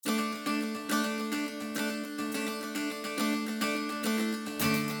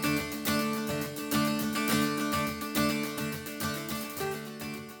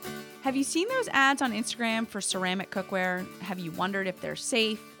Have you seen those ads on Instagram for ceramic cookware? Have you wondered if they're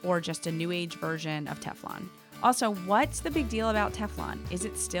safe or just a new age version of Teflon? Also, what's the big deal about Teflon? Is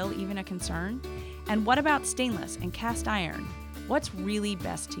it still even a concern? And what about stainless and cast iron? What's really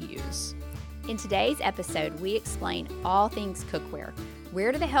best to use? In today's episode, we explain all things cookware.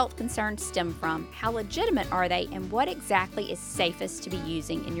 Where do the health concerns stem from? How legitimate are they? And what exactly is safest to be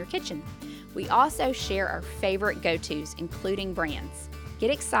using in your kitchen? We also share our favorite go-tos, including brands. Get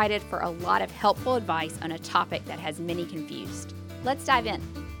excited for a lot of helpful advice on a topic that has many confused. Let's dive in.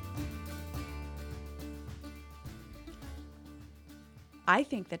 I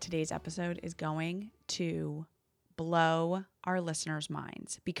think that today's episode is going to blow our listeners'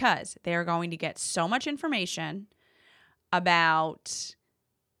 minds because they are going to get so much information about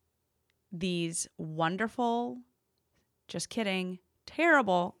these wonderful, just kidding,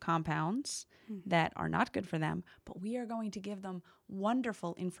 terrible compounds that are not good for them, but we are going to give them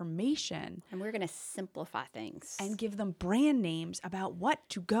wonderful information. And we're going to simplify things. And give them brand names about what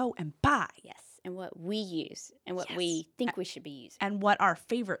to go and buy. Yes, and what we use and what we think we should be using. And what our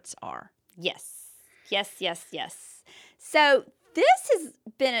favorites are. Yes. So this is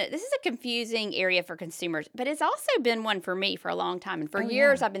a confusing area for consumers, but it's also been one for me for a long time. And for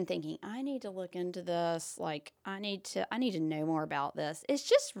years I've been thinking, I need to look into this. Like I need to know more about this. It's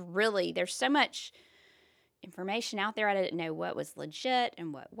just really, there's so much information out there. I didn't know what was legit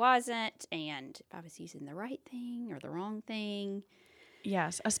and what wasn't, and if I was using the right thing or the wrong thing.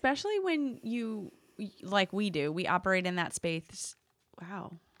 Yes, especially when you, like we do, we operate in that space.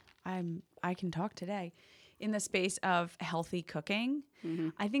 Wow, I can talk today. In the space of healthy cooking. Mm-hmm.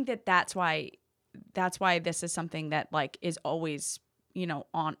 I think that's why this is something that like is always,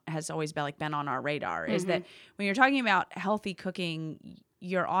 has always been on our radar, is that when you're talking about healthy cooking,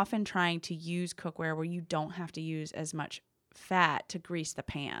 you're often trying to use cookware where you don't have to use as much fat to grease the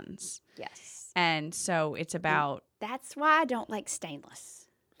pans. Yes. And so it's about... And that's why I don't like stainless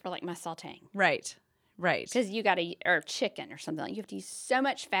for like my sauteing. Right. Because or chicken or something, you have to use so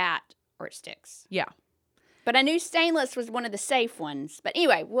much fat or it sticks. Yeah. But I knew stainless was one of the safe ones. But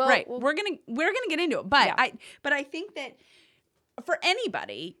anyway, we're gonna get into it. But yeah. I think that for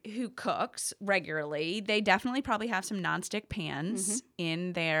anybody who cooks regularly, they definitely probably have some nonstick pans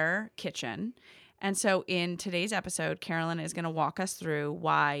in their kitchen. And so in today's episode, Carolyn is going to walk us through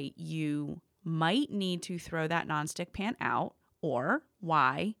why you might need to throw that nonstick pan out, or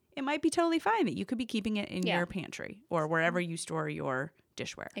why it might be totally fine that you could be keeping it in your pantry or wherever you store your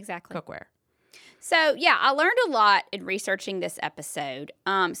dishware. Exactly. Cookware. So, I learned a lot in researching this episode.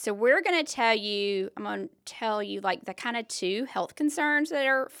 So I'm going to tell you like the kind of 2 health concerns that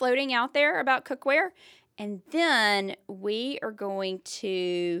are floating out there about cookware. And then we are going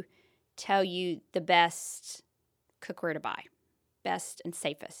to tell you the best cookware to buy, best and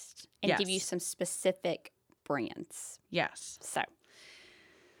safest, and give you some specific brands. Yes. So.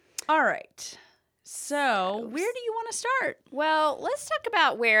 All right. So, where do you want to start? Well, let's talk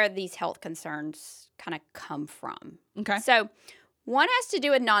about where these health concerns kind of come from. Okay. So, one has to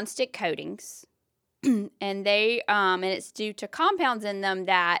do with nonstick coatings, and it's due to compounds in them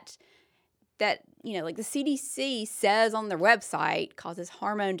that like the CDC says on their website causes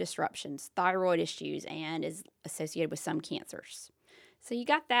hormone disruptions, thyroid issues, and is associated with some cancers. So you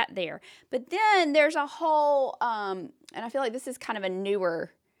got that there. But then there's a whole, and I feel like this is kind of a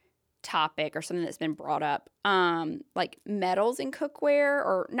newer topic or something that's been brought up, like metals in cookware,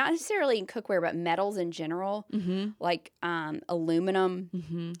 or not necessarily in cookware, but metals in general, like aluminum,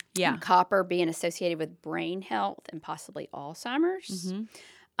 and copper being associated with brain health and possibly Alzheimer's.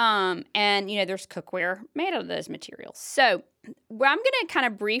 And there's cookware made out of those materials. So I'm going to kind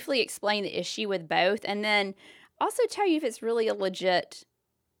of briefly explain the issue with both, and then also tell you if it's really a legit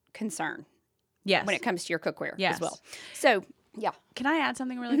concern. Yes. When it comes to your cookware as well. So. Yeah. Can I add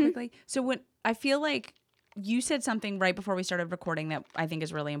something really quickly? So when I feel like you said something right before we started recording that I think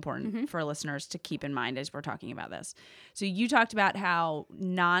is really important for listeners to keep in mind as we're talking about this. So you talked about how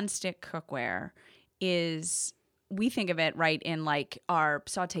nonstick cookware is, we think of it right in like our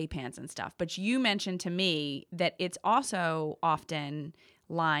saute pans and stuff, but you mentioned to me that it's also often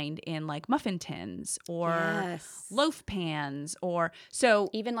lined in like muffin tins or loaf pans, or so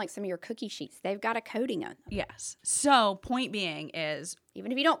even like some of your cookie sheets, they've got a coating on them. Yes. So point being is,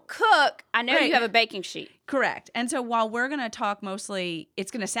 even if you don't cook, I know you have a baking sheet. Correct. And so while we're going to talk mostly,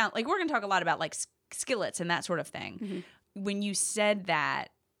 it's going to sound like we're going to talk a lot about like skillets and that sort of thing. When you said that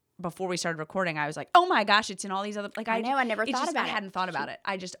before we started recording, I was like, oh my gosh, it's in all these other, like, I never thought about it. I hadn't thought about it.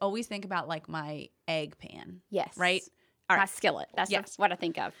 I just always think about like my egg pan. Yes. Right? All right. My skillet. That's what I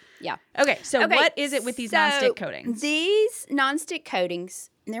think of. Yeah. Okay, so what is it with these nonstick coatings? These nonstick coatings,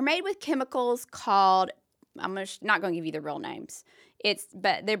 they're made with chemicals called, not going to give you the real names.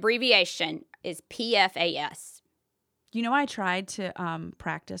 But the abbreviation is PFAS. You know, I tried to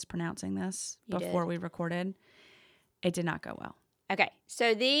practice pronouncing this before we recorded. It did not go well. Okay,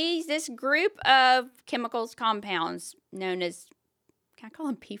 so this group of chemicals, compounds known as, can I call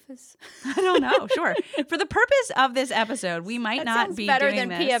them PFAS? I don't know. Sure. For the purpose of this episode, we might not be better doing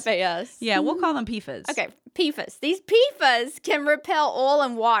than this. PFAS. Yeah, we'll call them PFAS. Okay, PFAS. These PFAS can repel oil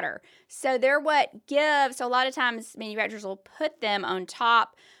and water. So they're what gives, so a lot of times manufacturers will put them on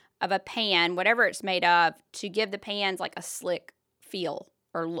top of a pan, whatever it's made of, to give the pans like a slick feel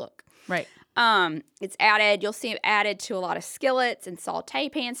or look. Right. It's added, you'll see it added to a lot of skillets and saute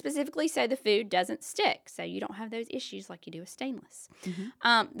pans specifically so the food doesn't stick. So you don't have those issues like you do with stainless.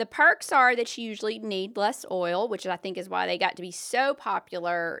 Mm-hmm. The perks are that you usually need less oil, which I think is why they got to be so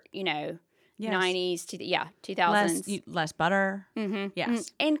popular, 90s to 2000s. Less butter. Mm-hmm. Yes. Mm-hmm.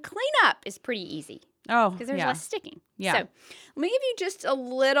 And cleanup is pretty easy. Oh, because there's less sticking. Yeah. So let me give you just a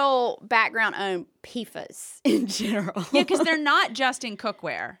little background on PFAS in general. Yeah, because they're not just in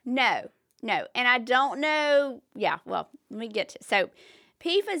cookware. No. And I don't know. Yeah, well, let me get to so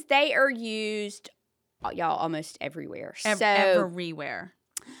PFAS, they are used, y'all, almost everywhere. Everywhere.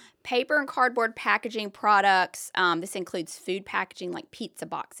 Paper and cardboard packaging products. This includes food packaging like pizza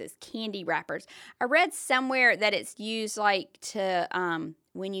boxes, candy wrappers. I read somewhere that it's used like to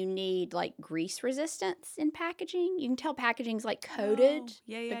when you need like grease resistance in packaging. You can tell packaging's like coated. Oh,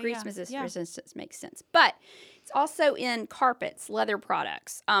 yeah, the grease resistance makes sense. But it's also in carpets, leather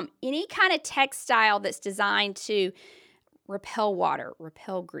products, any kind of textile that's designed to repel water,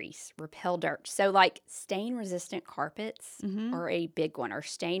 repel grease, repel dirt. So like stain-resistant carpets are a big one, or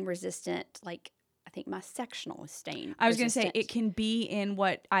stain-resistant, like I think my sectional is stain-resistant. I was going to say it can be in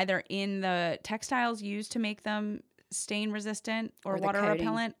either in the textiles used to make them stain-resistant or water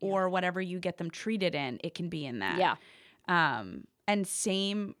repellent, or whatever you get them treated in, it can be in that. Yeah. And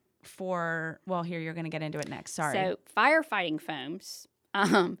same for, well, here, you're going to get into it next. Sorry. So firefighting foams,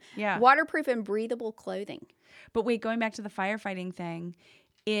 waterproof and breathable clothing. But wait, going back to the firefighting thing,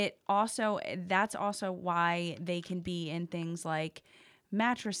 that's also why they can be in things like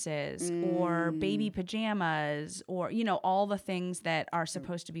mattresses or baby pajamas, or, all the things that are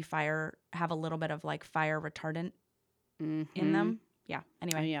supposed to be have a little bit of like fire retardant in them. Yeah.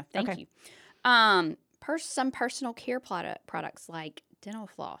 Anyway. Yeah. Thank you. Some personal care products like dental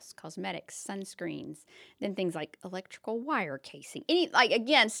floss, cosmetics, sunscreens, then things like electrical wire casing.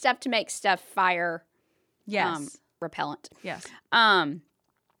 Again, stuff to make stuff fire repellent. Yes.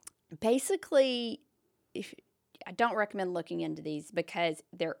 Basically, I don't recommend looking into these because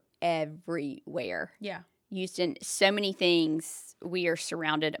they're everywhere. Yeah. Used in so many things. We are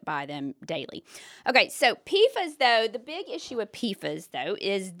surrounded by them daily. Okay, so PFAS, though, the big issue with PFAS, though,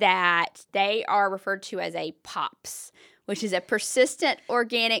 is that they are referred to as a POPs, which is a persistent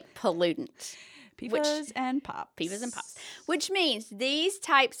organic pollutant. PFAS and POPs. PFAS and POPs, which means these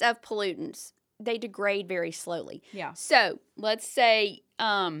types of pollutants, they degrade very slowly. Yeah. So let's say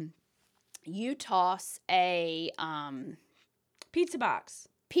you toss a pizza box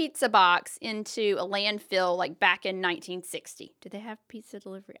into a landfill like back in 1960. Did they have pizza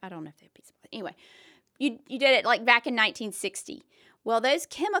delivery? I don't know if they have pizza. Anyway, you did it like back in 1960. Well, those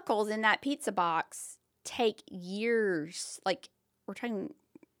chemicals in that pizza box take years, like we're talking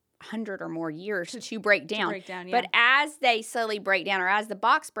 100 or more years to break down. Yeah. But as they slowly break down, or as the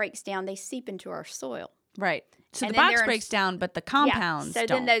box breaks down, they seep into our soil. Right. So the box breaks down, but the compounds don't.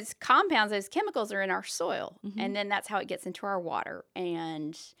 Then those compounds, those chemicals are in our soil. And then that's how it gets into our water.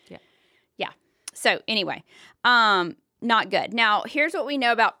 And yeah. So anyway, not good. Now, here's what we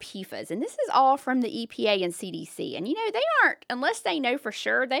know about PFAS. And this is all from the EPA and CDC. And, they aren't, unless they know for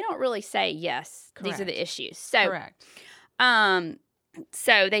sure, they don't really say, yes, Correct. These are the issues. So, correct.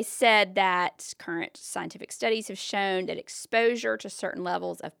 So they said that current scientific studies have shown that exposure to certain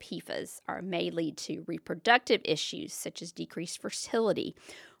levels of PFAS may lead to reproductive issues such as decreased fertility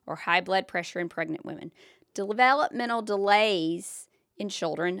or high blood pressure in pregnant women, developmental delays in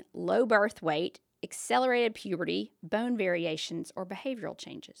children, low birth weight, accelerated puberty, bone variations, or behavioral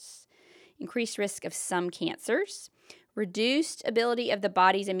changes, increased risk of some cancers, reduced ability of the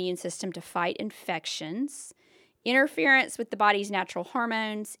body's immune system to fight infections, interference with the body's natural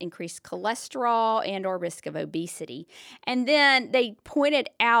hormones, increased cholesterol, and or risk of obesity. And then they pointed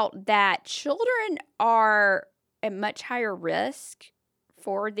out that children are at much higher risk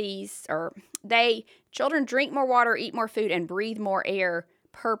for these, children drink more water, eat more food, and breathe more air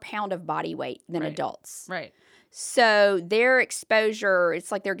per pound of body weight than Right. adults. Right. So their exposure,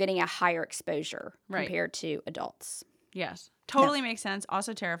 it's like they're getting a higher exposure Right. compared to adults. Yes. Totally makes sense.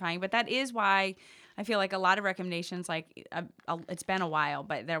 Also terrifying. But that is why I feel like a lot of recommendations, like it's been a while,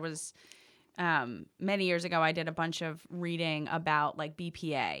 but there was many years ago, I did a bunch of reading about like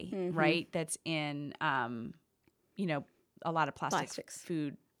BPA, right? That's in, you know, a lot of plastics.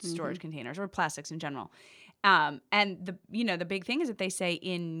 Food storage containers or plastics in general. And the big thing is that they say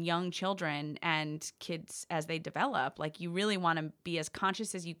in young children and kids as they develop, like you really want to be as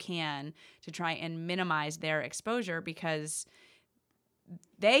conscious as you can to try and minimize their exposure because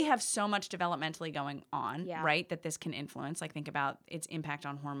they have so much developmentally going on, right? That this can influence. Like think about its impact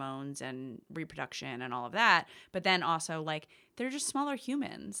on hormones and reproduction and all of that. But then also like they're just smaller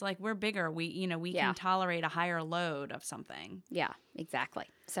humans. Like we're bigger. We can tolerate a higher load of something. Yeah, exactly.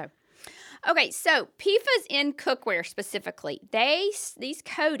 Okay, so PFAS in cookware specifically, these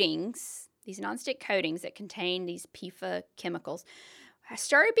coatings, these nonstick coatings that contain these PFAS chemicals,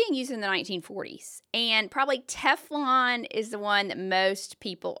 started being used in the 1940s. And probably Teflon is the one that most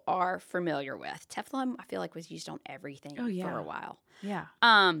people are familiar with. Teflon, I feel like, was used on everything for a while. Yeah.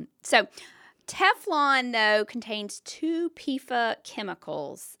 So Teflon, though, contains 2 PFAS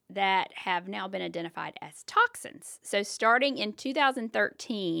chemicals that have now been identified as toxins. So starting in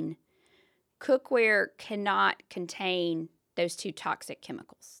 2013, cookware cannot contain those 2 toxic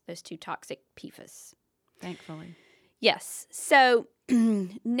chemicals, those 2 toxic PFAS. Thankfully. Yes. So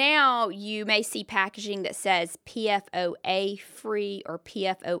now you may see packaging that says PFOA free or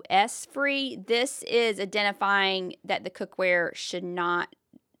PFOS free. This is identifying that the cookware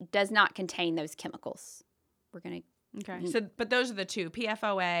does not contain those chemicals. We're going to. Okay. So, but those are the 2,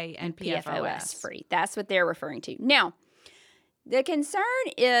 PFOA and PFOS free. That's what they're referring to. Now, the concern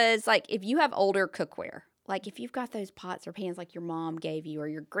is like if you have older cookware, like if you've got those pots or pans like your mom gave you or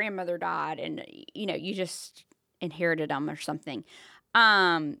your grandmother died and, you just inherited them or something.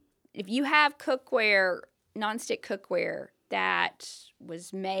 If you have cookware, nonstick cookware that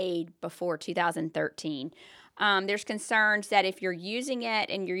was made before 2013, there's concerns that if you're using it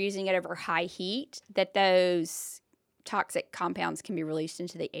and you're using it over high heat, that those toxic compounds can be released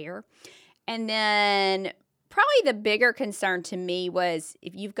into the air. And then probably the bigger concern to me was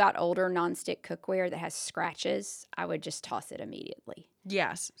if you've got older nonstick cookware that has scratches, I would just toss it immediately.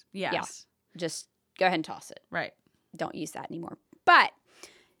 Yes. Yeah, just go ahead and toss it. Right. Don't use that anymore. But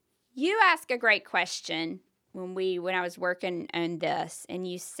you asked a great question when I was working on this, and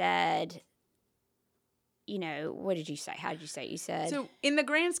you said, what did you say? How did you say it? You said... So in the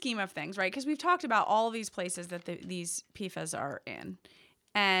grand scheme of things, right, because we've talked about all these places that these PFAS are in,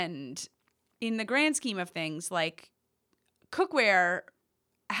 and in the grand scheme of things, like cookware,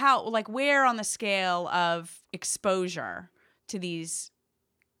 where on the scale of exposure to these,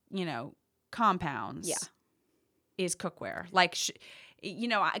 compounds is cookware? Like,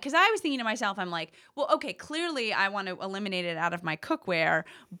 because I was thinking to myself, I'm like, well, okay, clearly I want to eliminate it out of my cookware,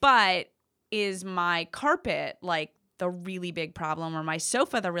 but is my carpet like the really big problem or my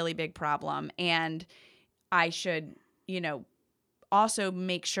sofa the really big problem? And I should, also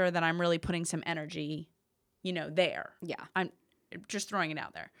make sure that I'm really putting some energy, there. Yeah. I'm just throwing it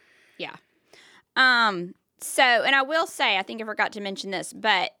out there. Yeah. So, and I will say, I think I forgot to mention this,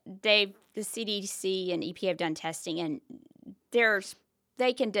 but the CDC and EPA have done testing, and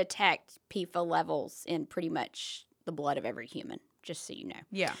they can detect PFAS levels in pretty much the blood of every human, just so you know.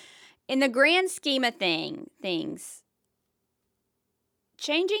 Yeah. In the grand scheme of things,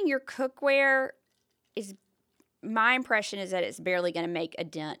 changing your cookware is, my impression is that it's barely going to make a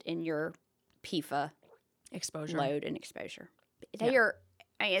dent in your PFAS exposure load and exposure. They are.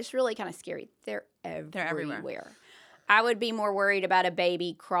 It's really kind of scary. They're everywhere. I would be more worried about a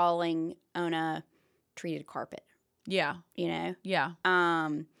baby crawling on a treated carpet. Yeah. Yeah.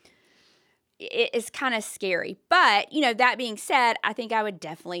 It's kind of scary. But, that being said, I think I would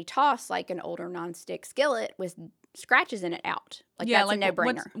definitely toss like an older nonstick skillet with scratches in it out. Like that's a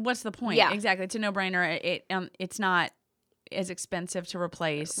no-brainer. What's the point? Yeah. Exactly. It's a no-brainer. It's not as expensive to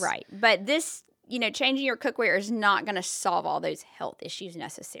replace. Right. But this, changing your cookware is not going to solve all those health issues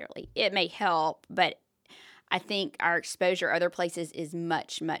necessarily. It may help, but I think our exposure other places is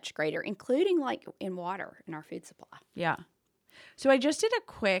much, much greater, including like in water in our food supply. Yeah. So I just did a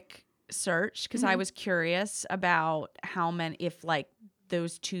quick search because I was curious about how many, if like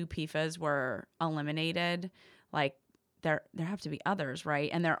those 2 PFAS were eliminated, like there have to be others, right?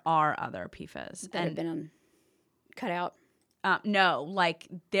 And there are other PFAS that have been cut out. No, like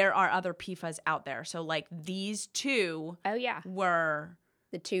there are other PFAS out there. So like these 2 were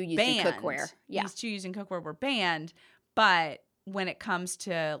the 2 used banned. in cookware. Yeah. These 2 using cookware were banned, but when it comes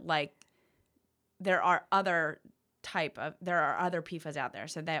to like, there are other PFAS out there.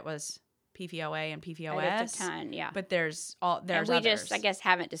 So that was PFOA and PFOS. There's a ton, yeah. But there's and we others. just, I guess,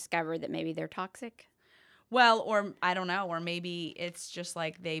 haven't discovered that maybe they're toxic. Well, or I don't know, or maybe it's just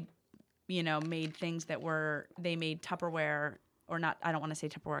like they, made things they made Tupperware, or not, I don't want to say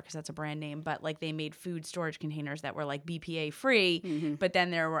Tupperware because that's a brand name, but like they made food storage containers that were like BPA free, but then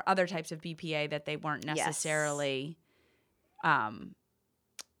there were other types of BPA that they weren't necessarily, not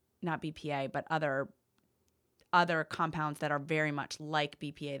BPA, but other compounds that are very much like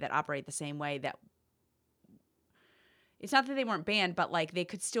BPA that operate the same way. That it's not that they weren't banned, but like they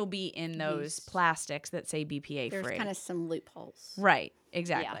could still be in those plastics that say BPA free. There's kind of some loopholes. Right.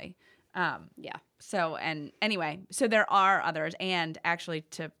 Exactly. Yeah. So, and anyway, so there are others. And actually,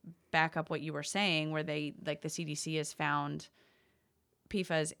 to back up what you were saying, where they, like the CDC has found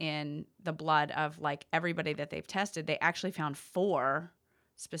PFAS in the blood of like everybody that they've tested, they actually found 4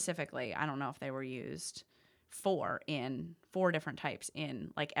 specifically. I don't know if they were used 4 different types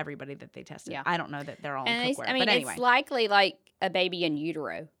in like everybody that they tested. Yeah. I don't know that they're all in cookware. I mean, but anyway. it's likely like a baby in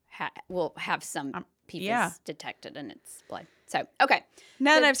utero will have some PFAS detected in its blood. So, okay.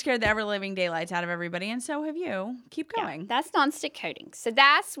 Now that I've scared the ever-living daylights out of everybody, and so have you, keep going. Yeah, that's nonstick coatings. So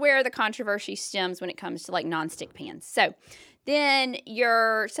that's where the controversy stems when it comes to like nonstick pans. So then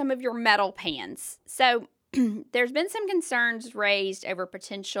some of your metal pans. So there's been some concerns raised over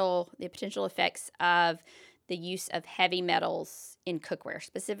the potential effects of the use of heavy metals in cookware,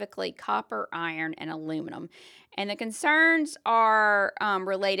 specifically copper, iron, and aluminum. And the concerns are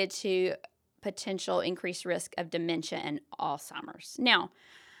related to potential increased risk of dementia and Alzheimer's. Now,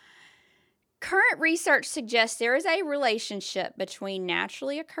 current research suggests there is a relationship between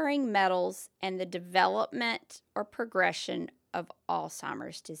naturally occurring metals and the development or progression of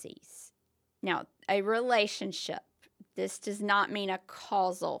Alzheimer's disease. Now, a relationship. This does not mean a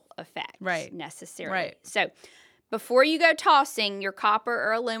causal effect necessarily. Right. So, before you go tossing your copper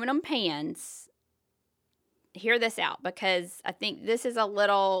or aluminum pans, hear this out, because I think this is a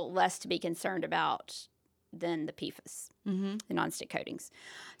little less to be concerned about than the PFAS, the nonstick coatings.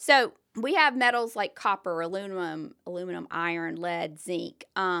 So we have metals like copper, aluminum, iron, lead, zinc,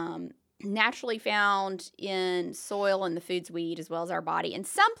 naturally found in soil and the foods we eat as well as our body. And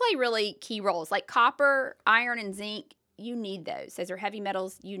some play really key roles, like copper, iron, and zinc. You need those. Those are heavy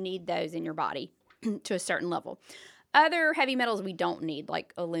metals. You need those in your body to a certain level. Other heavy metals we don't need,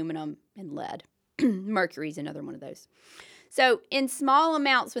 like aluminum and lead. Mercury is another one of those. So in small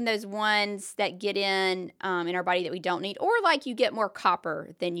amounts, when those ones that get in our body that we don't need, or like you get more copper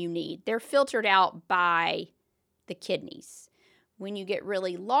than you need, they're filtered out by the kidneys. When you get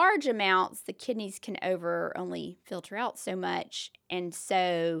really large amounts, the kidneys can only filter out so much, and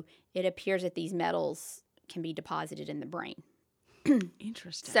so it appears that these metals can be deposited in the brain.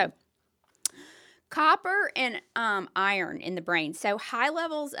 Interesting. So copper and iron in the brain. So high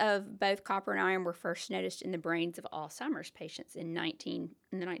levels of both copper and iron were first noticed in the brains of Alzheimer's patients in the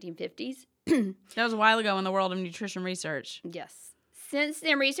 1950s. That was a while ago in the world of nutrition research. Yes. Since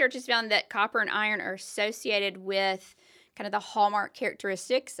then, research has found that copper and iron are associated with kind of the hallmark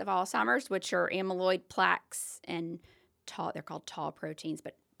characteristics of Alzheimer's, which are amyloid plaques and they're called tau proteins,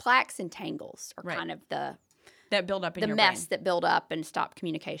 but plaques and tangles are kind of that build up in your mess brain. that build up and stop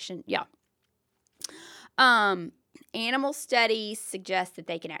communication. Yeah. Animal studies suggest that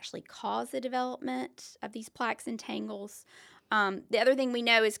they can actually cause the development of these plaques and tangles. The other thing we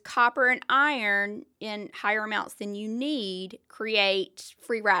know is copper and iron in higher amounts than you need create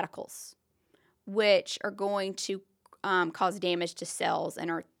free radicals, which are going to cause damage to cells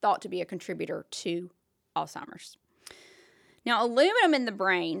and are thought to be a contributor to Alzheimer's. Now, aluminum in the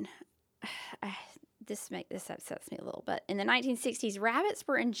brain, this upsets me a little bit. In the 1960s, rabbits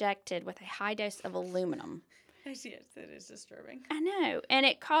were injected with a high dose of aluminum. Yes, that is disturbing. I know, and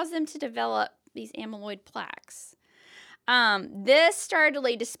it caused them to develop these amyloid plaques. This started to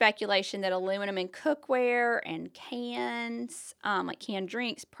lead to speculation that aluminum in cookware and cans, like canned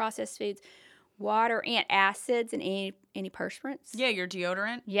drinks, processed foods, water, antacids, and antiperspirants. Yeah, your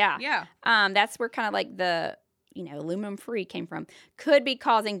deodorant. Yeah. Yeah. That's where kind of like the, aluminum-free came from, could be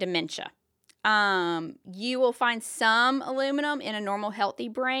causing dementia. You will find some aluminum in a normal, healthy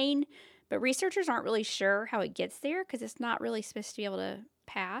brain, but researchers aren't really sure how it gets there because it's not really supposed to be able to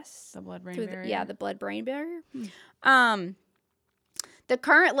pass The blood-brain barrier. the blood-brain barrier. The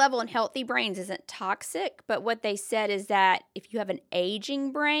current level in healthy brains isn't toxic, but what they said is that if you have an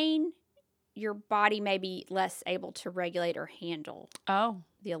aging brain, your body may be less able to regulate or handle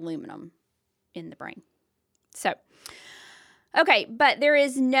the aluminum in the brain. So, Okay, but there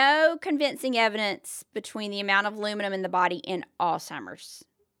is no convincing evidence between the amount of aluminum in the body and Alzheimer's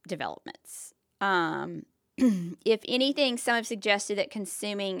developments. If anything, some have suggested that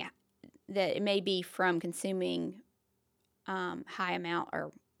it may be from consuming high amount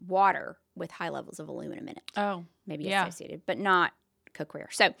or water with high levels of aluminum in it. Oh, Maybe yeah. associated, but not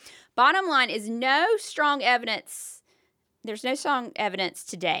cookware. So, bottom line is there's no strong evidence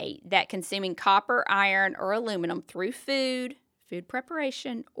today that consuming copper, iron, or aluminum through food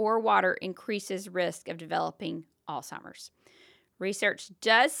preparation, or water increases risk of developing Alzheimer's. Research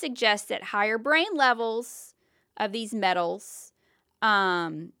does suggest that higher brain levels of these metals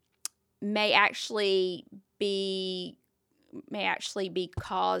may actually be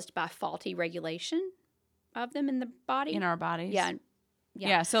caused by faulty regulation of them in the body. In our bodies. Yeah.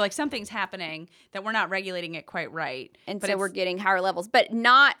 Yeah, so like something's happening that we're not regulating it quite right. And so we're getting higher levels, but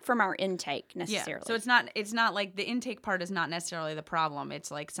not from our intake necessarily. Yeah, so it's not like the intake part is not necessarily the problem. It's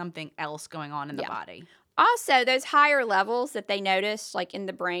like something else going on in the body. Also, those higher levels that they noticed like in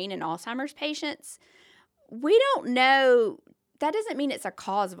the brain in Alzheimer's patients, we don't know. That doesn't mean it's a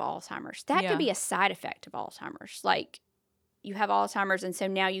cause of Alzheimer's. That could be a side effect of Alzheimer's. Like you have Alzheimer's and so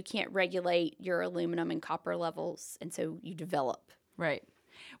now you can't regulate your aluminum and copper levels and so you develop. Right.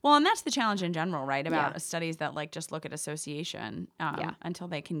 Well, and that's the challenge in general, right? About studies that like just look at association until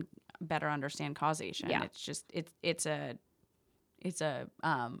they can better understand causation. Yeah. It's just it's a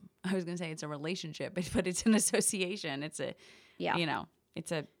I was gonna say it's a relationship, but it's an association. It's a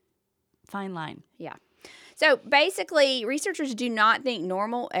it's a fine line. Yeah. So basically, researchers do not think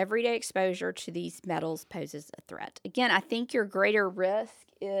normal everyday exposure to these metals poses a threat. Again, I think your greater risk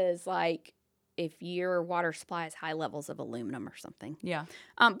is like if your water supply has high levels of aluminum or something. Yeah.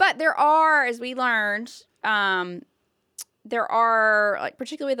 But there are, as we learned, there are, like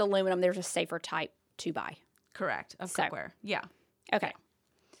particularly with aluminum, there's a safer type to buy. Correct. Of cookware. Yeah. Okay.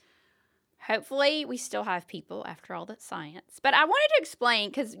 Hopefully, we still have people after all that science. But I wanted to explain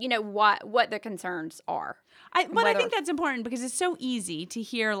because what the concerns are. I think that's important because it's so easy to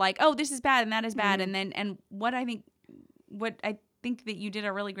hear like, oh, this is bad and that is bad, and what I think that you did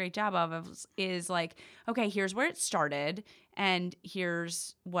a really great job of is like, okay, here's where it started and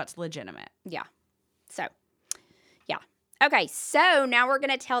here's what's legitimate. Yeah. So, yeah. Okay, so now we're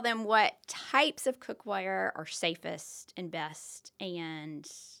going to tell them what types of cookware are safest and best and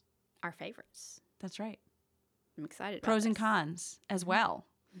our favorites. That's right. I'm excited about Pros and this. cons as well.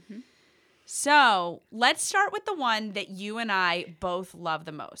 Mm-hmm. So let's start with the one that you and I both love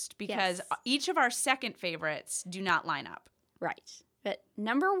the most because each of our second favorites do not line up. Right. But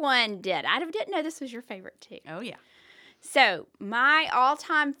number one did. I didn't know this was your favorite too. Oh, yeah. So my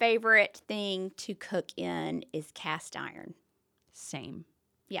all-time favorite thing to cook in is cast iron. Same.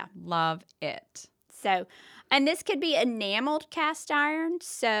 Yeah. Love it. So, and this could be enameled cast iron.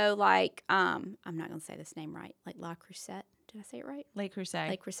 So like, I'm not going to say this name right. Like La Creuset. Did I say it right? Le Creuset.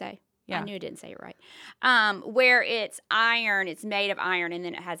 Le Creuset. Yeah. I knew I didn't say it right. Where it's iron, it's made of iron, and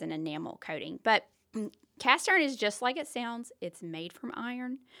then it has an enamel coating. But cast iron is just like it sounds. It's made from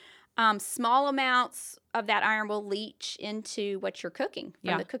iron. Small amounts of that iron will leach into what you're cooking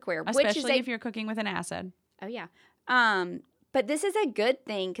from the cookware. Especially if you're cooking with an acid. Oh, yeah. But this is a good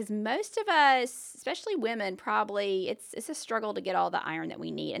thing because most of us, especially women, probably it's a struggle to get all the iron that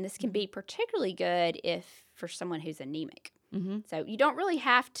we need. And this can be particularly good for someone who's anemic. Mm-hmm. So you don't really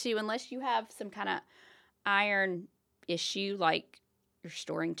have to, unless you have some kind of iron issue like you're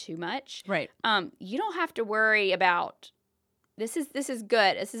storing too much. Right. You don't have to worry about this is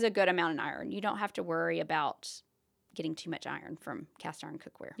good. This is a good amount of iron. You don't have to worry about getting too much iron from cast iron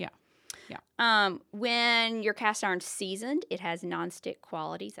cookware. Yeah. Yeah. When your cast iron's seasoned, it has nonstick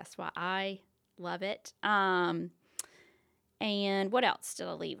qualities. That's why I love it. And what else did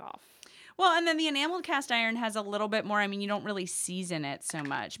I leave off? Well, and then the enameled cast iron has a little bit more. I mean, you don't really season it so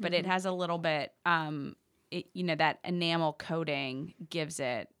much, but it has a little bit. That enamel coating gives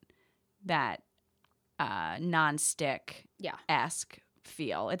it that nonstick esque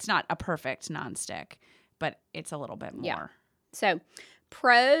feel. It's not a perfect nonstick, but it's a little bit more. Yeah. So,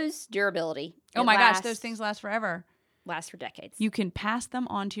 pros, durability. Oh my gosh, those things last forever. Last for decades. You can pass them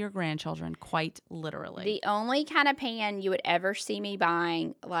on to your grandchildren, quite literally. The only kind of pan you would ever see me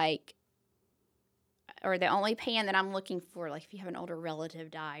buying, or the only pan that I'm looking for, like if you have an older relative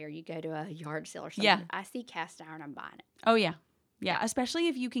die or you go to a yard sale or something, I see cast iron, I'm buying it. Oh, yeah. Yeah, especially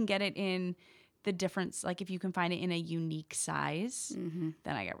if you can get it in the difference, like if you can find it in a unique size,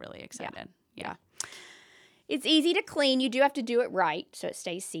 then I get really excited. Yeah. It's easy to clean. You do have to do it right so it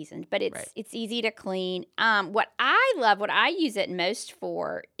stays seasoned, but it's easy to clean. What I love, what I use it most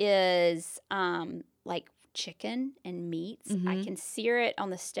for is like chicken and meats. Mm-hmm. I can sear it on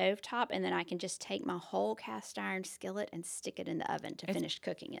the stovetop, and then I can just take my whole cast iron skillet and stick it in the oven to finish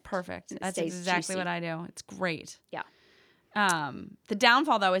cooking it. Perfect. And it That's stays exactly juicy. what I do. It's great. Yeah. The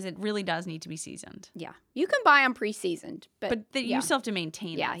downfall, though, is it really does need to be seasoned. Yeah. You can buy them pre-seasoned, but you still have to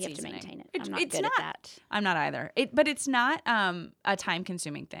maintain yeah, that you have to seasoning. maintain it. I'm not good at that. I'm not either. But it's not a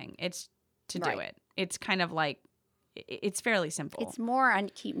time-consuming thing. It's to do Right. it. It's kind of like, it's fairly simple. It's more I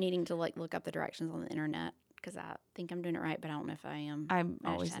keep needing to like look up the directions on the internet because I think I'm doing it right, but I don't know if I am. I'm I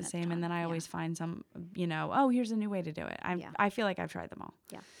just always the hadn't at same, and then I time. always find some, oh, here's a new way to do it. I feel like I've tried them all.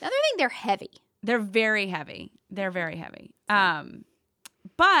 Yeah. The other thing, they're heavy. They're very heavy. They're very heavy.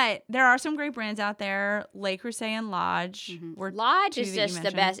 But there are some great brands out there. Le Creuset and Lodge. Mm-hmm. Lodge two is that you just the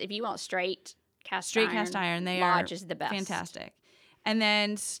mentioned. best. If you want straight cast iron, They Lodge are is the best. fantastic. And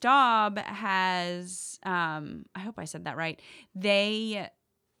then Staub has, I hope I said that right. They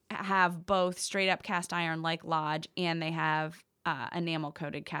have both straight up cast iron like Lodge, and they have enamel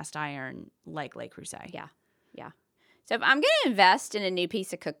coated cast iron like Le Creuset. Yeah. Yeah. So if I'm going to invest in a new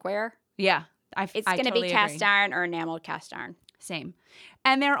piece of cookware, Yeah. it's I going to totally be cast agree. iron or enameled cast iron. Same.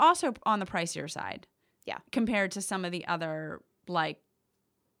 And they're also on the pricier side. Yeah. Compared to some of the other,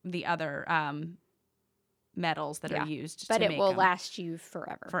 metals that are used But to it make will them last you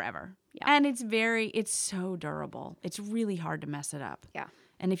forever. forever. Yeah. And it's so durable. It's really hard to mess it up. Yeah.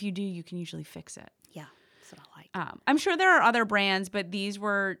 And if you do, you can usually fix it. Yeah. That's what I like. I'm sure there are other brands, but these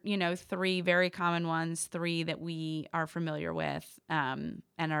were, 3 very common ones, 3 that we are familiar with, and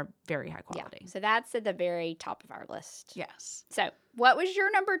are very high quality. Yeah. So that's at the very top of our list. Yes. So what was your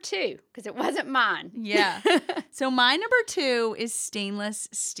number 2? Because it wasn't mine. Yeah. So my number 2 is stainless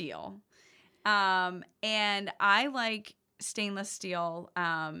steel. And I like stainless steel.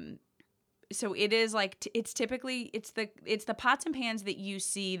 So it is like, it's typically, it's the pots and pans that you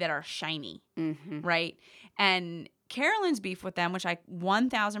see that are shiny, right? And Carolyn's beef with them, which I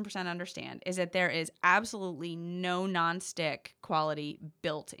 1000% understand, is that there is absolutely no nonstick quality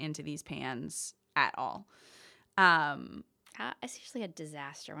built into these pans at all. It's usually a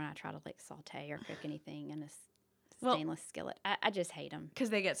disaster when I try to like saute or cook anything in a Well, stainless skillet. I just hate them. Because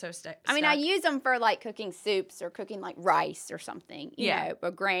they get so stuck. I mean, I use them for like cooking soups or cooking like rice or something, you Yeah. know,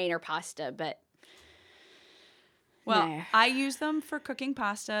 or grain or pasta, but Well, no. I use them for cooking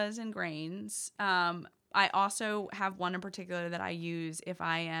pastas and grains. I also have one in particular that I use if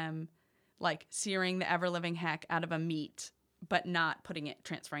I am like searing the ever living heck out of a meat, but not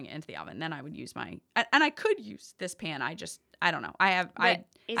transferring it into the oven. Then I would use and I could use this pan. I don't know. I have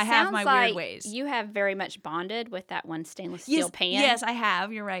my weird ways. You have very much bonded with that one stainless steel pan. Yes, I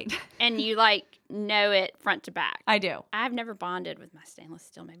have. You're right. And you like know it front to back. I do. I've never bonded with my stainless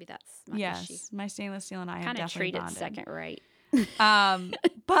steel. Maybe that's my issue. My stainless steel and I have Kind of definitely treat it bonded. second rate.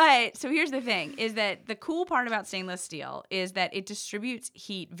 But so here's the thing is that the cool part about stainless steel is that it distributes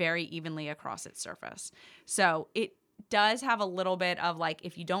heat very evenly across its surface. So it does have a little bit of like,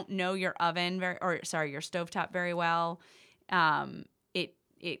 if you don't know your your stovetop very well,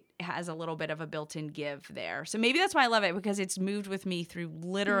 it has a little bit of a built-in give there. So maybe that's why I love it, because it's moved with me through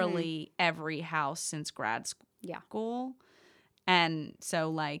literally every house since grad school. And so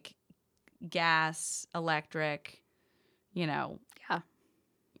like gas, electric,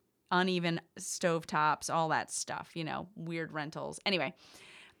 uneven stovetops, all that stuff, weird rentals. Anyway,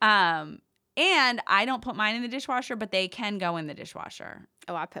 and I don't put mine in the dishwasher, but they can go in the dishwasher.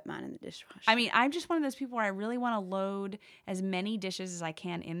 Oh, I put mine in the dishwasher. I mean, I'm just one of those people where I really want to load as many dishes as I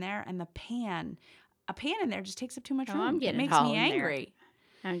can in there, and a pan in there just takes up too much room. It makes me angry.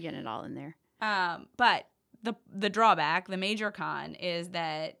 I'm getting it all in there. But the drawback, the major con, is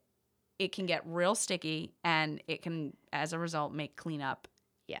that it can get real sticky, and it can, as a result, make cleanup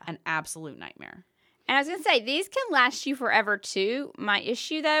an absolute nightmare. And I was going to say, these can last you forever, too. My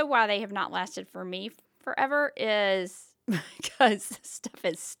issue, though, why they have not lasted for me forever is because the stuff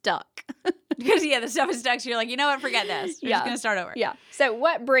is stuck. Because, the stuff is stuck, so you're like, you know what, forget this. You're just going to start over. Yeah. So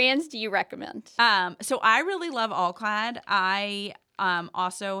what brands do you recommend? So I really love All-Clad. I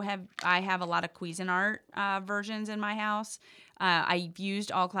also have a lot of Cuisinart versions in my house. I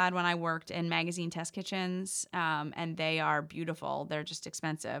used All-Clad when I worked in magazine test kitchens, and they are beautiful. They're just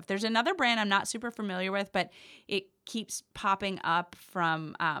expensive. There's another brand I'm not super familiar with, but it keeps popping up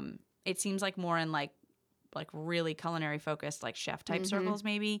from, it seems like more in like really culinary focused, like chef type circles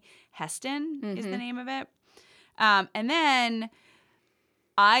maybe. Heston is the name of it. And then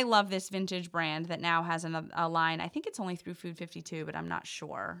I love this vintage brand that now has a line. I think it's only through Food 52, but I'm not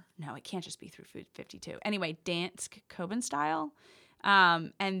sure. No, it can't just be through Food 52. Anyway, Dansk Coben style.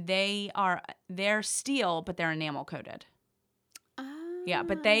 And they're steel, but they're enamel coated. Yeah,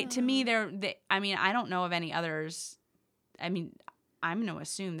 but to me, I mean, I don't know of any others. I mean, I'm going to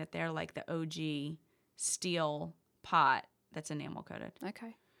assume that they're like the OG steel pot that's enamel coated.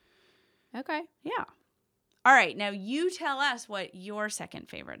 Okay. Yeah. All right. Now you tell us what your second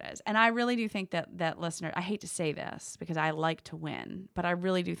favorite is. And I really do think that listener, I hate to say this because I like to win, but I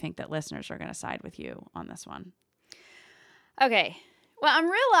really do think that listeners are going to side with you on this one. Okay. Well, I'm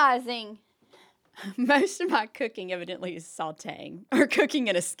realizing most of my cooking evidently is sauteing or cooking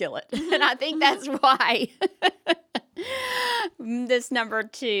in a skillet. And I think that's why this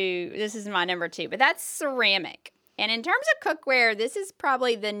is my number 2. But that's ceramic. And in terms of cookware, this is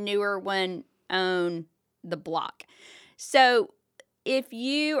probably the newer one on the block. So if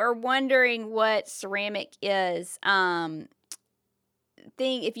you are wondering what ceramic is,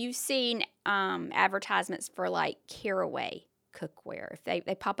 if you've seen advertisements for like Caraway cookware, if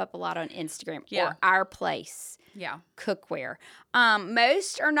they pop up a lot on Instagram, or Our Place cookware.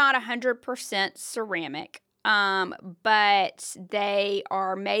 Most are not 100% ceramic, but they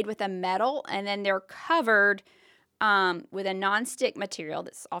are made with a metal, and then they're covered with a nonstick material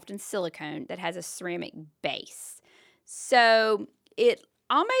that's often silicone that has a ceramic base. So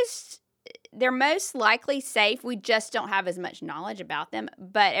they're most likely safe. We just don't have as much knowledge about them,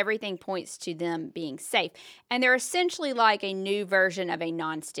 but everything points to them being safe. And they're essentially like a new version of a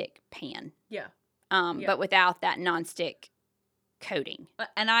nonstick pan. Yeah. But without that nonstick coating.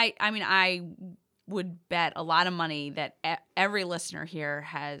 And I would bet a lot of money that every listener here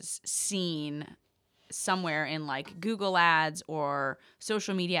has seen somewhere in like Google ads or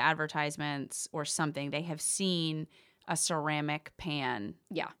social media advertisements or something. They have seen a ceramic pan.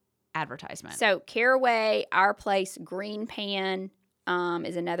 Yeah. Advertisement. So Caraway, Our Place, Green Pan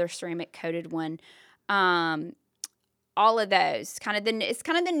is another ceramic coated one. All of those it's kind of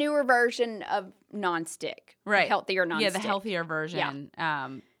the newer version of nonstick, right? Healthier nonstick. Yeah, the healthier version. Yeah.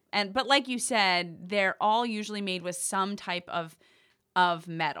 But like you said, they're all usually made with some type of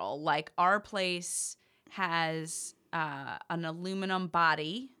metal. Like Our Place has an aluminum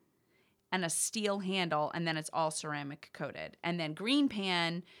body and a steel handle, and then it's all ceramic coated. And then Green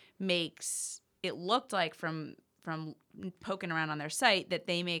Pan makes it looked like from poking around on their site that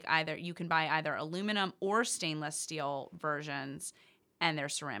they make you can buy either aluminum or stainless steel versions, and they're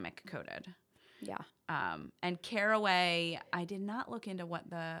ceramic coated. Yeah. And Caraway, I did not look into what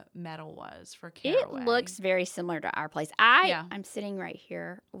the metal was for Caraway. It looks very similar to Our Place. I'm sitting right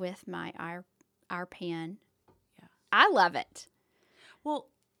here with my Our Pan. Yeah. I love it. Well,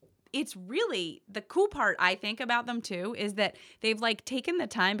 it's really the cool part I think about them too is that they've like taken the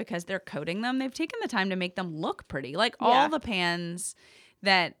time, because they're coating them, they've taken the time to make them look pretty. Like all the pans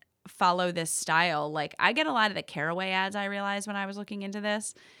that follow this style, like I get a lot of the Caraway ads, I realized when I was looking into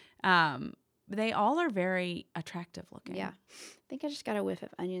this. They all are very attractive looking. Yeah. I think I just got a whiff of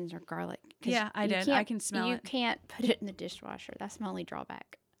onions or garlic. Yeah, I did. I can smell it. You can't put it in the dishwasher. That's my only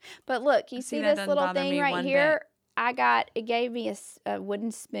drawback. But look, you see this little thing right here? It gave me a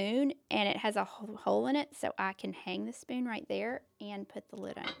wooden spoon, and it has a hole in it, so I can hang the spoon right there and put the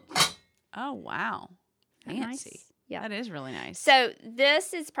lid on it. Oh, wow. Fancy. Nice? Yeah. That is really nice. So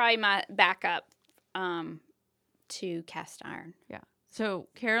this is probably my backup to cast iron. Yeah. So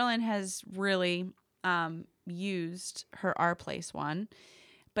Carolyn has really used her Our Place one.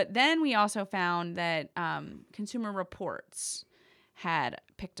 But then we also found that Consumer Reports had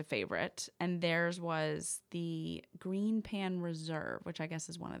picked a favorite, and theirs was the Green Pan Reserve, which I guess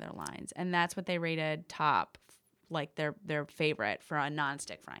is one of their lines. And that's what they rated top, like their favorite for a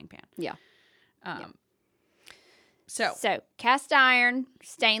nonstick frying pan. Yeah. So cast iron,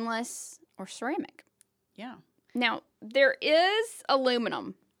 stainless, or ceramic. Yeah. Now, there is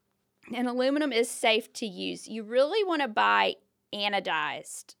aluminum, and aluminum is safe to use. You really want to buy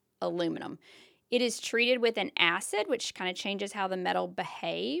anodized aluminum. It is treated with an acid, which kind of changes how the metal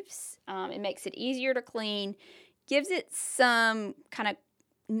behaves. It makes it easier to clean, gives it some kind of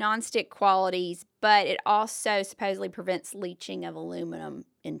nonstick qualities, but it also supposedly prevents leaching of aluminum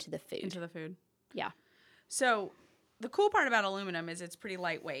into the food. Yeah. So the cool part about aluminum is it's pretty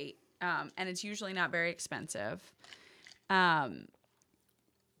lightweight, and it's usually not very expensive. What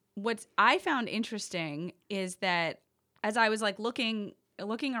I found interesting is that as I was like looking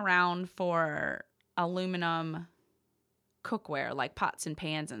around for aluminum cookware, like pots and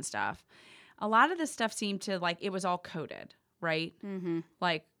pans and stuff, a lot of the stuff seemed to like it was all coated, right? Mm-hmm.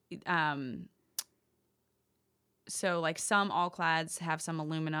 Like, so like some All-Clads have some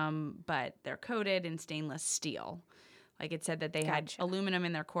aluminum, but they're coated in stainless steel. Like it said that they had aluminum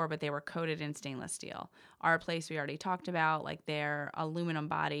in their core, but they were coated in stainless steel. Our Place we already talked about, like their aluminum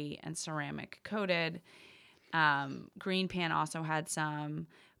body and ceramic coated. Green Pan also had some.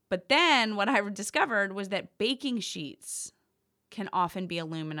 But then what I discovered was that baking sheets can often be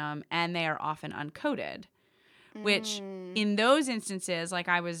aluminum and they are often uncoated, which in those instances, like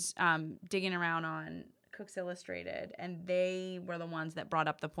I was digging around on Cooks Illustrated, and they were the ones that brought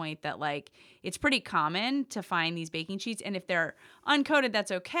up the point that like it's pretty common to find these baking sheets, and if they're uncoated,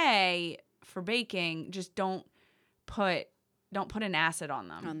 that's okay for baking. Just don't put an acid on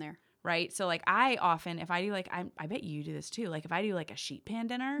them on there. Right. So like I often, if I do like, I bet you do this too. Like if I do like a sheet pan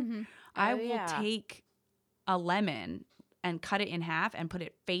dinner, I will take a lemon and cut it in half and put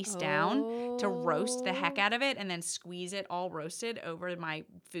it face down to roast the heck out of it and then squeeze it all roasted over my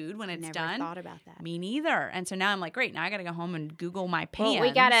food when it's done. Never thought about that. Me neither. And so now I'm like, great, now I got to go home and Google my pans.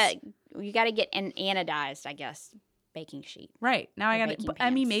 Well, you gotta get an anodized, I guess, baking sheet. Right. Now I got to,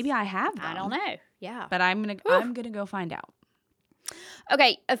 I mean, maybe I have them. I don't know. Yeah. But I'm going to go find out.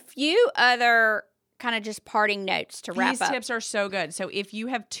 Okay, a few other kind of just parting notes to wrap up. These tips are so good. So if you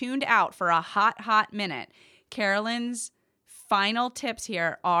have tuned out for a hot minute, Carolyn's final tips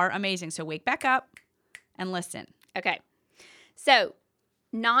here are amazing. So wake back up and listen. Okay. So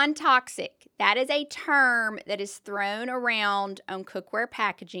non-toxic, that is a term that is thrown around on cookware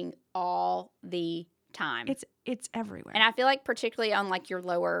packaging all the time. It's everywhere. And I feel like particularly on like your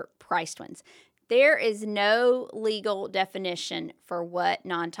lower priced ones. There is no legal definition for what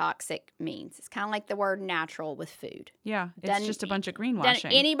non-toxic means. It's kind of like the word natural with food. Yeah, it's just a bunch of greenwashing.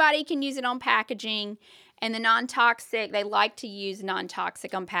 Anybody can use it on packaging. And the non-toxic, they like to use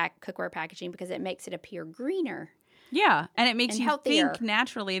non-toxic on cookware packaging because it makes it appear greener. Yeah, and it makes you healthier. think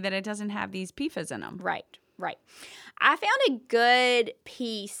naturally that it doesn't have these PFAS in them. Right. I found a good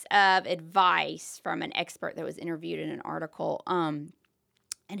piece of advice from an expert that was interviewed in an article. And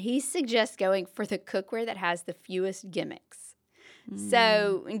he suggests going for the cookware that has the fewest gimmicks.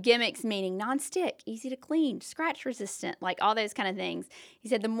 So gimmicks meaning nonstick, easy to clean, scratch resistant, like all those kind of things. He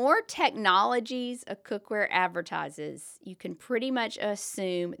said the more technologies a cookware advertises, you can pretty much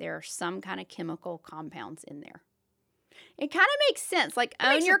assume there are some kind of chemical compounds in there. It kind of makes sense. Like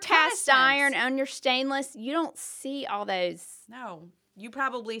own your cast iron, own your stainless. You don't see all those. No. You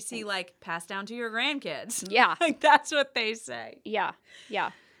probably see like passed down to your grandkids. Yeah. Like that's what they say. Yeah.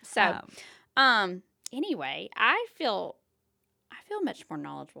 So, anyway, I feel much more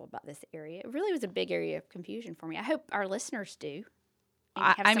knowledgeable about this area. It really was a big area of confusion for me. I hope our listeners do.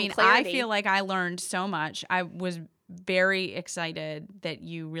 I mean, I feel like I learned so much. I was very excited that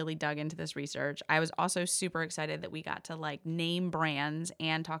you really dug into this research. I was also super excited that we got to like name brands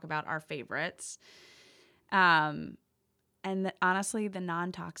and talk about our favorites. And honestly, the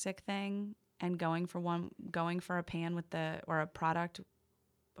non-toxic thing and going for a pan or a product,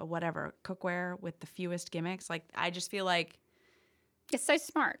 or whatever, cookware with the fewest gimmicks. Like, I just feel like it's so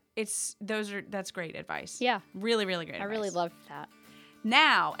smart. That's great advice. Yeah. Really, really great advice. I really loved that.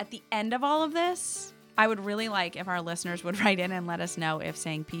 Now, at the end of all of this, I would really like if our listeners would write in and let us know if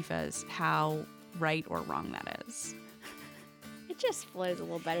saying PFAS, how right or wrong that is. It just flows a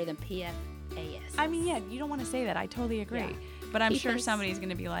little better than PFAS. I mean, yeah, you don't want to say that. I totally agree. Yeah. But I'm sure somebody's going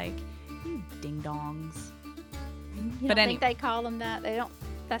to be like, ding-dongs. You don't think they call them that? They don't.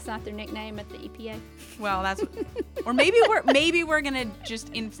 That's not their nickname at the EPA. Well, that's what, or maybe we're going to just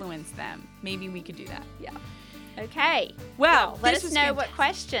influence them. Maybe we could do that. Yeah. Okay. Well, let us know what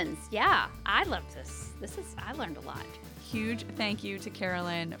questions. Yeah, I love this. I learned a lot. Huge thank you to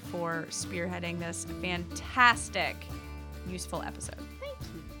Carolyn for spearheading this fantastic, useful episode. Thank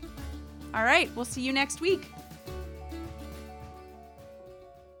you. All right, we'll see you next week.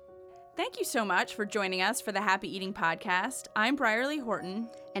 Thank you so much for joining us for the Happy Eating Podcast. I'm Brierly Horton.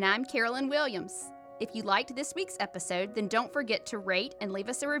 And I'm Carolyn Williams. If you liked this week's episode, then don't forget to rate and leave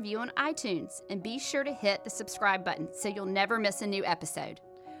us a review on iTunes. And be sure to hit the subscribe button so you'll never miss a new episode.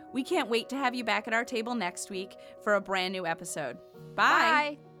 We can't wait to have you back at our table next week for a brand new episode.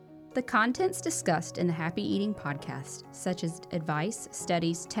 Bye. The contents discussed in the Happy Eating Podcast, such as advice,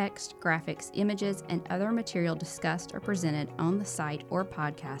 studies, text, graphics, images, and other material discussed or presented on the site or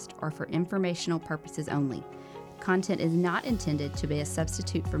podcast, are for informational purposes only. Content is not intended to be a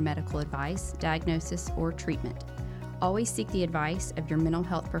substitute for medical advice, diagnosis, or treatment. Always seek the advice of your mental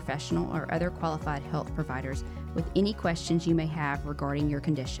health professional or other qualified health providers with any questions you may have regarding your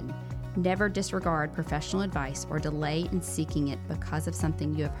condition. Never disregard professional advice or delay in seeking it because of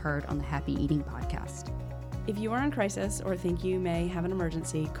something you have heard on the Happy Eating Podcast. If you are in crisis or think you may have an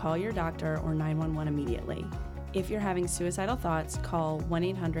emergency, call your doctor or 911 immediately. If you're having suicidal thoughts, call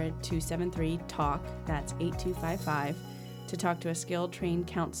 1-800-273-TALK, that's 8255, to talk to a skilled trained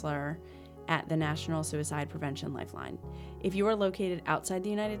counselor at the National Suicide Prevention Lifeline. If you are located outside the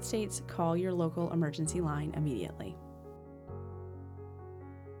United States, call your local emergency line immediately.